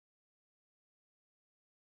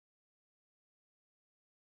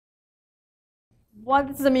What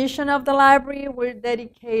is the mission of the library? We're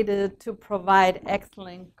dedicated to provide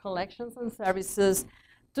excellent collections and services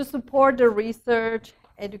to support the research,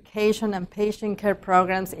 education, and patient care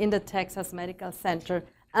programs in the Texas Medical Center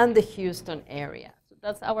and the Houston area. So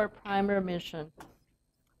that's our primary mission.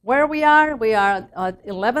 Where we are at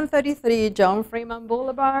 1133 John Freeman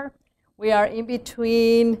Boulevard. We are in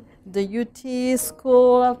between the UT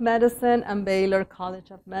School of Medicine and Baylor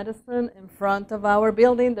College of Medicine. In front of our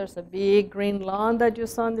building, there's a big green lawn that you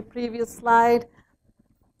saw on the previous slide.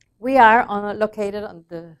 We are located on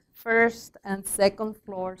the first and second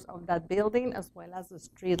floors of that building, as well as the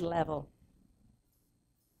street level.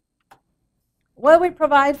 Well, we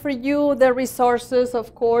provide for you the resources,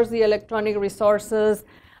 of course, the electronic resources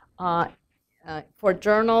for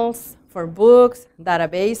journals, for books,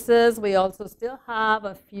 databases. We also still have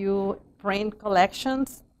a few print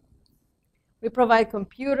collections. We provide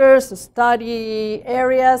computers, study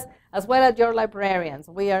areas, as well as your librarians.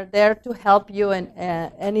 We are there to help you in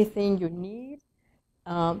anything you need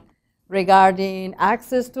regarding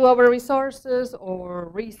access to our resources or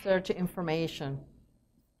research information.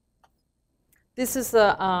 This is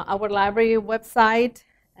our library website,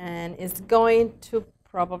 and it's going to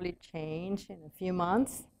probably change in a few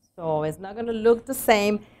months. So it's not going to look the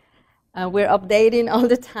same. We're updating all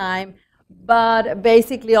the time, but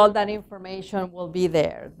basically all that information will be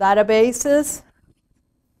there. Databases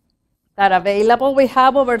that are available. We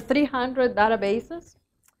have over 300 databases,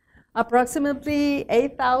 approximately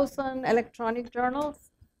 8,000 electronic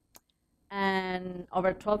journals, and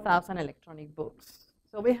over 12,000 electronic books.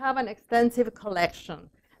 So we have an extensive collection,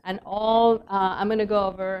 and all I'm going to go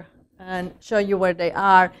over and show you where they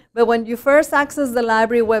are. But when you first access the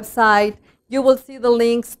library website, you will see the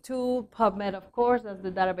links to PubMed, of course. That's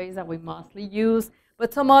the database that we mostly use.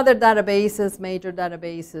 But some other databases, major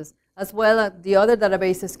databases, as well as the other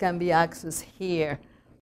databases can be accessed here.